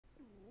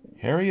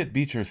Harriet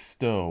Beecher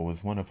Stowe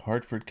was one of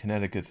Hartford,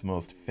 Connecticut's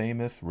most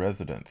famous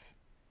residents.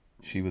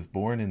 She was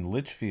born in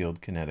Litchfield,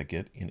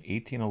 Connecticut in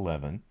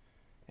 1811,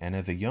 and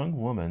as a young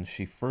woman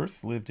she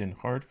first lived in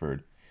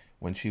Hartford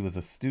when she was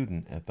a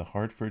student at the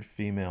Hartford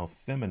Female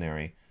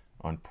Seminary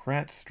on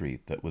Pratt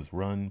Street that was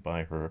run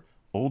by her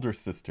older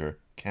sister,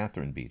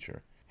 Catherine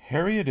Beecher.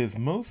 Harriet is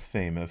most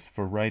famous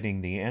for writing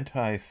the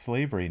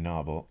anti-slavery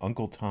novel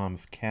Uncle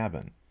Tom's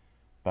Cabin.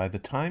 By the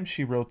time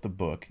she wrote the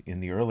book, in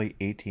the early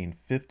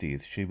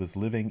 1850s, she was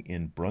living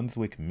in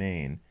Brunswick,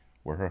 Maine,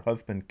 where her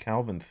husband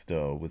Calvin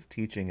Stowe was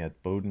teaching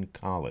at Bowdoin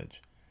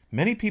College.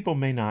 Many people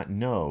may not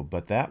know,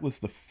 but that was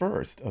the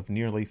first of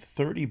nearly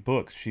 30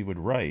 books she would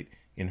write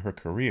in her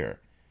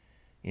career.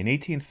 In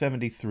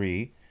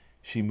 1873,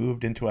 she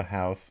moved into a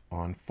house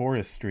on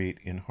Forest Street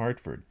in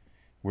Hartford,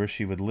 where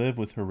she would live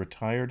with her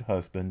retired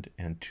husband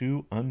and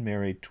two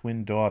unmarried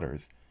twin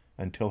daughters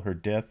until her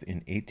death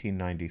in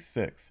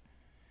 1896.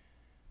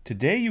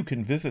 Today you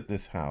can visit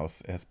this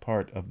house as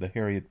part of the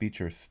Harriet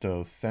Beecher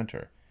Stowe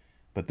Center,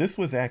 but this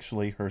was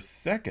actually her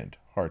second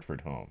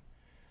Hartford home.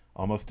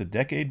 Almost a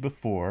decade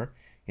before,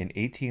 in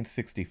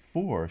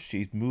 1864,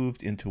 she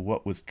moved into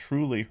what was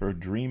truly her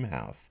dream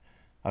house,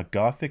 a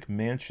Gothic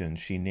mansion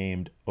she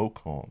named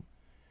Oakholm.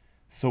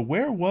 So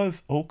where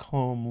was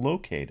Oakholm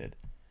located,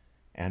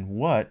 and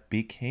what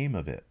became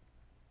of it?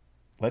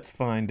 Let's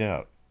find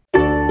out.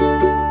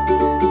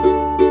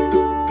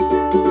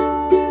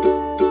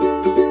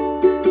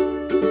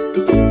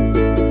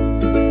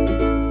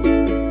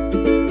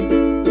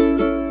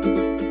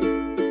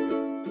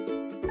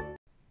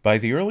 By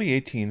the early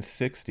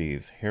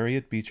 1860s,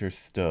 Harriet Beecher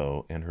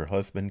Stowe and her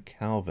husband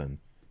Calvin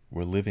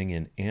were living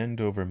in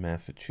Andover,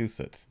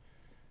 Massachusetts,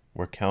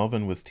 where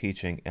Calvin was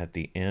teaching at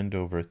the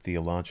Andover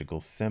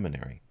Theological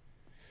Seminary.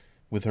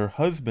 With her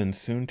husband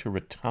soon to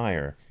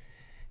retire,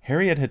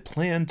 Harriet had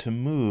planned to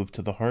move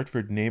to the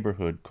Hartford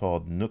neighborhood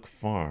called Nook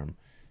Farm,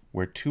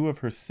 where two of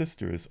her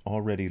sisters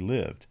already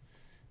lived,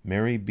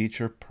 Mary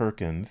Beecher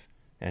Perkins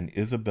and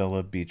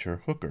Isabella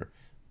Beecher Hooker,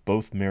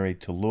 both married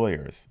to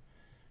lawyers.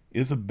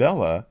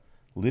 Isabella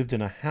lived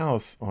in a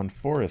house on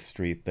Forest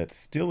Street that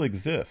still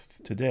exists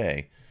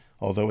today,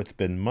 although it's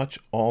been much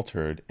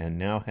altered and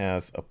now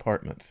has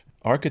apartments.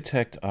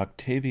 Architect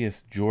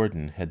Octavius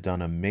Jordan had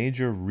done a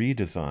major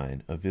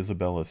redesign of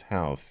Isabella's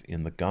house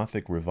in the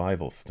Gothic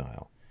Revival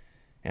style,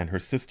 and her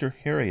sister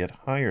Harriet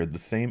hired the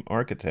same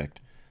architect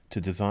to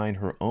design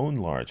her own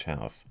large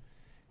house,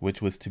 which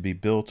was to be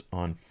built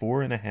on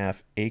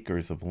 4.5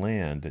 acres of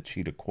land that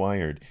she'd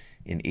acquired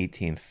in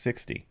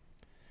 1860.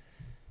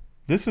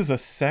 This is a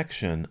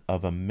section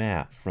of a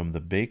map from the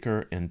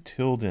Baker and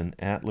Tilden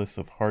Atlas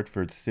of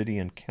Hartford City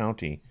and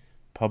County,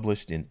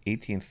 published in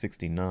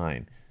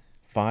 1869,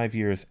 5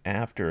 years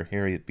after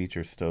Harriet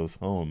Beecher Stowe's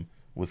home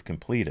was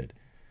completed.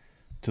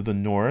 To the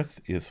north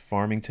is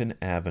Farmington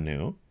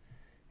Avenue,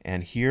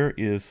 and here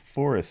is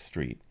Forest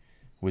Street,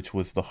 which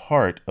was the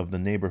heart of the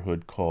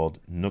neighborhood called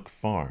Nook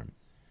Farm.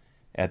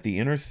 At the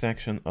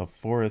intersection of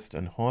Forest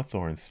and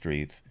Hawthorne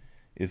Streets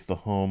is the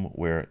home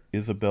where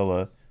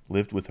Isabella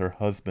lived with her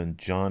husband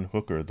John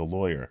Hooker, the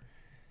lawyer.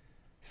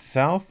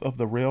 South of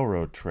the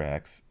railroad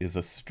tracks is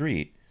a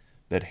street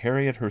that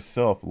Harriet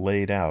herself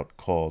laid out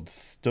called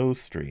Stowe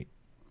Street.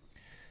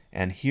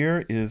 And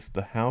here is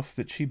the house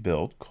that she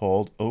built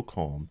called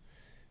Oakholm,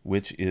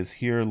 which is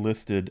here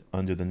listed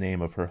under the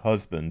name of her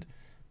husband,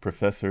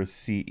 Professor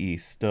C.E.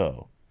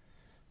 Stowe.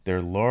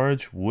 Their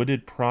large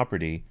wooded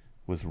property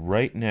was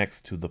right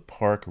next to the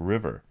Park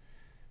River,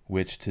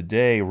 which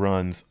today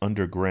runs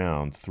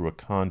underground through a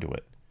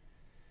conduit.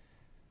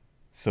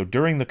 So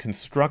during the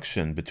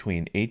construction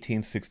between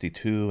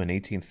 1862 and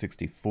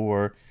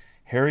 1864,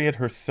 Harriet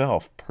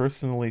herself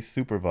personally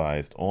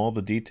supervised all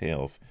the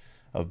details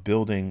of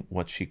building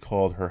what she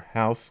called her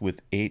house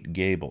with 8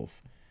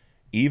 gables,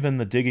 even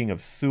the digging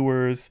of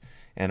sewers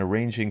and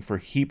arranging for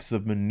heaps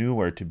of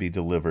manure to be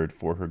delivered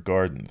for her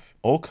gardens.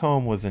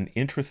 Oakholm was an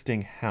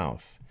interesting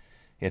house.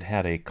 It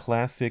had a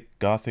classic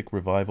Gothic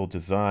Revival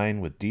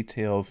design with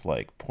details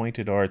like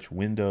pointed arch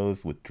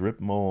windows with drip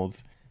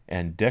molds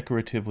and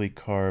decoratively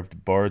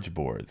carved barge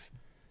boards.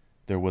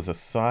 There was a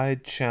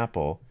side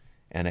chapel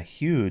and a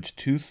huge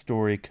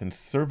 2-story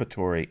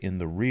conservatory in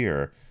the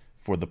rear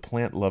for the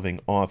plant-loving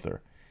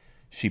author.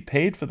 She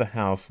paid for the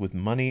house with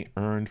money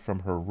earned from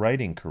her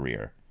writing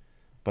career,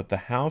 but the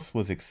house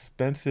was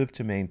expensive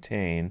to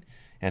maintain,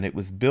 and it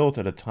was built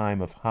at a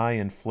time of high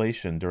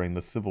inflation during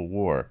the Civil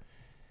War.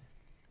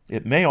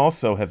 It may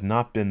also have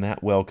not been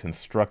that well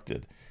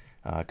constructed,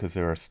 because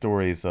there are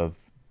stories of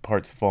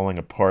parts falling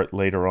apart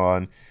later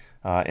on,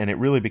 and it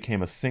really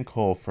became a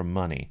sinkhole for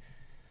money.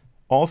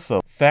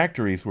 Also,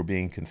 factories were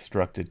being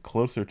constructed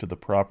closer to the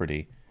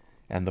property,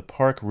 and the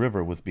Park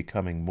River was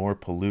becoming more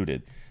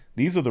polluted.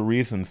 These are the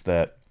reasons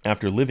that,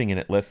 after living in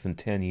it less than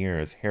 10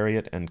 years,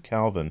 Harriet and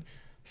Calvin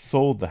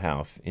sold the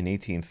house in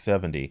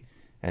 1870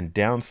 and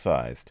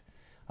downsized.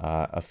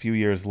 A few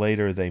years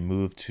later, they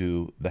moved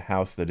to the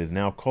house that is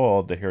now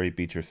called the Harriet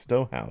Beecher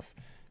Stowe House,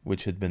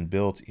 which had been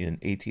built in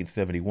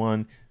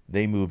 1871.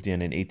 They moved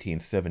in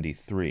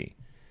 1873.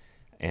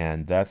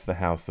 And that's the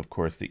house, of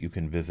course, that you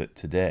can visit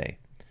today.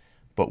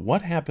 But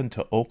what happened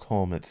to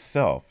Oakholm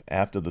itself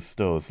after the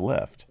Stowes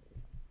left?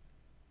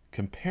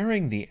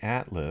 Comparing the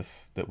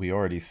atlas that we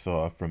already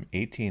saw from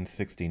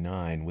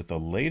 1869 with a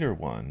later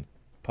one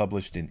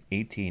published in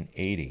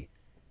 1880,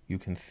 you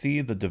can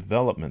see the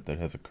development that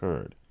has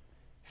occurred.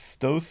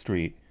 Stowe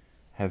Street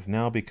has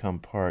now become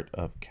part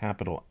of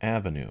Capitol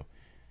Avenue,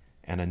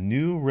 and a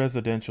new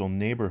residential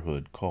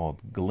neighborhood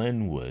called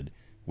Glenwood,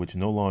 which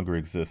no longer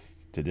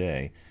exists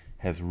today,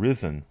 has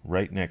risen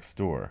right next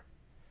door.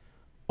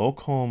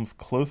 Oakholm's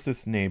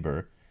closest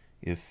neighbor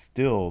is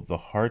still the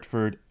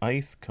Hartford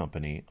Ice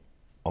Company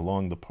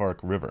along the Park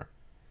River.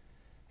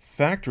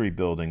 Factory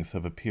buildings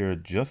have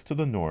appeared just to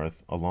the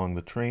north along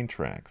the train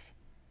tracks.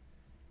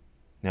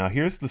 Now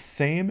here's the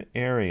same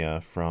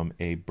area from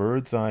A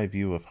Bird's Eye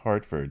View of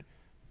Hartford,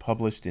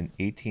 published in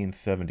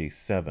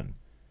 1877.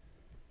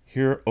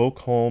 Here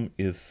Oakholm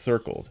is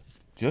circled.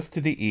 Just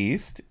to the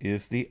east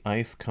is the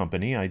Ice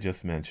Company I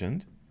just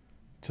mentioned.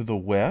 To the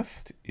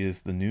west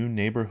is the new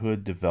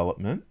neighborhood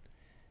development,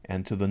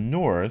 and to the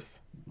north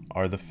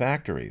are the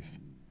factories.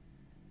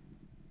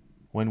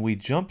 When we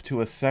jump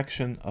to a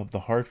section of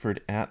the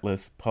Hartford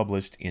Atlas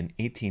published in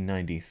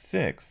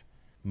 1896,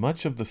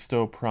 much of the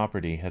Stowe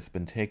property has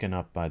been taken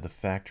up by the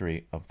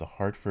factory of the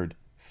Hartford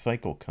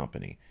Cycle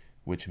Company,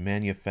 which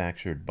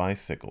manufactured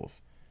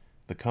bicycles.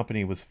 The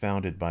company was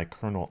founded by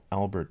Colonel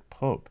Albert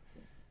Pope,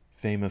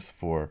 famous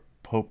for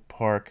Pope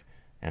Park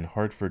and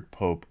Hartford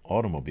Pope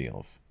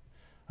automobiles.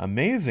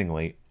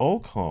 Amazingly,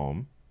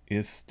 Oakholm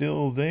is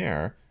still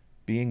there,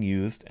 being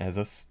used as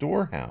a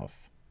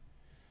storehouse.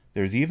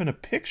 There's even a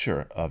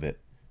picture of it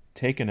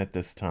taken at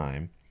this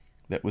time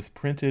that was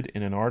printed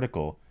in an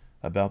article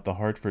about the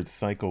Hartford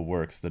Cycle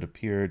Works that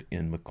appeared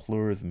in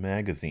McClure's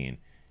magazine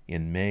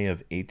in May of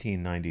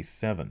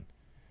 1897.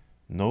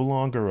 No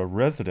longer a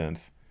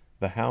residence,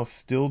 the house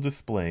still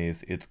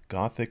displays its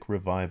Gothic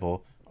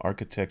Revival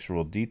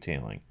architectural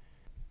detailing.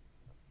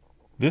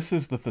 This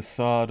is the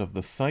facade of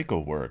the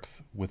Cycle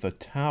Works with a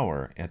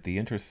tower at the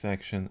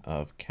intersection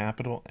of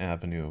Capitol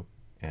Avenue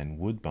and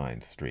Woodbine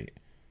Street,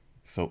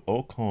 so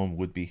Oakholm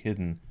would be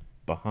hidden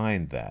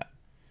behind that.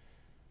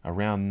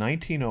 Around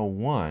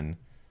 1901,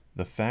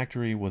 the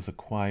factory was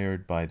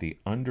acquired by the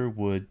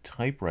Underwood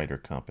Typewriter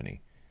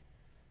Company,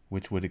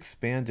 which would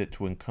expand it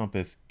to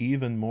encompass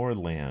even more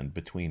land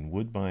between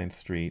Woodbine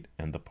Street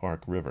and the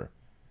Park River.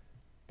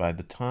 By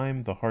the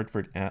time the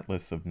Hartford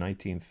Atlas of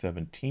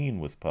 1917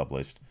 was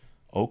published,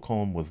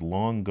 Oakholm was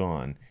long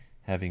gone,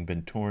 having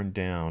been torn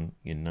down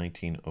in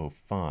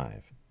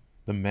 1905.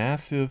 The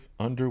massive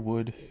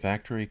Underwood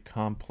factory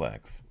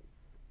complex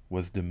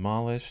was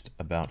demolished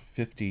about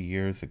 50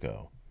 years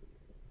ago.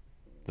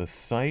 The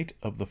site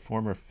of the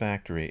former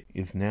factory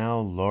is now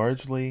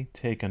largely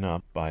taken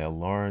up by a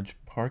large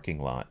parking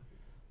lot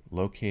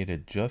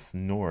located just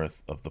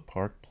north of the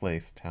Park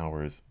Place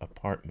Towers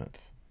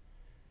apartments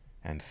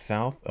and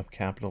south of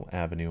Capitol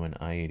Avenue and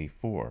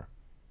I-84.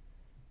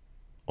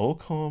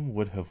 Oakholm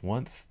would have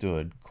once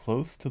stood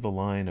close to the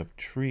line of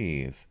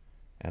trees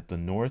at the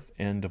north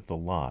end of the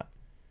lot,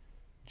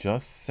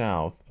 just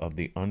south of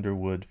the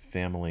Underwood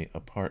family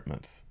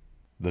apartments.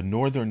 The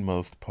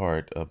northernmost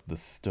part of the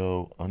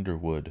Stowe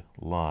Underwood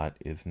lot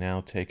is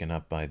now taken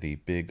up by the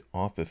big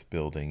office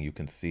building you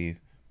can see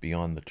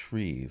beyond the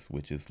trees,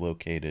 which is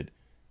located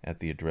at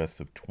the address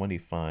of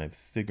 25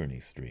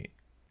 Sigourney Street.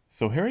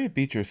 So Harriet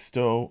Beecher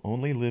Stowe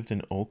only lived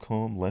in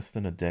Oakholm less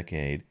than a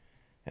decade,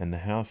 and the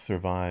house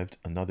survived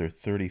another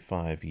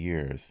 35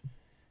 years,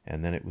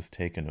 and then it was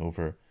taken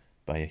over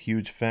by a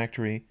huge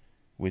factory,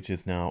 which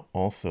has now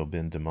also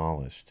been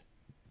demolished.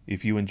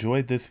 If you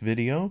enjoyed this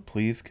video,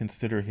 please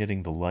consider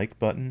hitting the like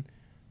button.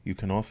 You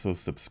can also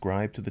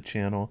subscribe to the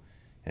channel,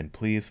 and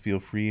please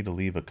feel free to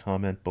leave a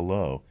comment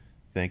below.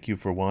 Thank you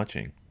for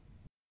watching.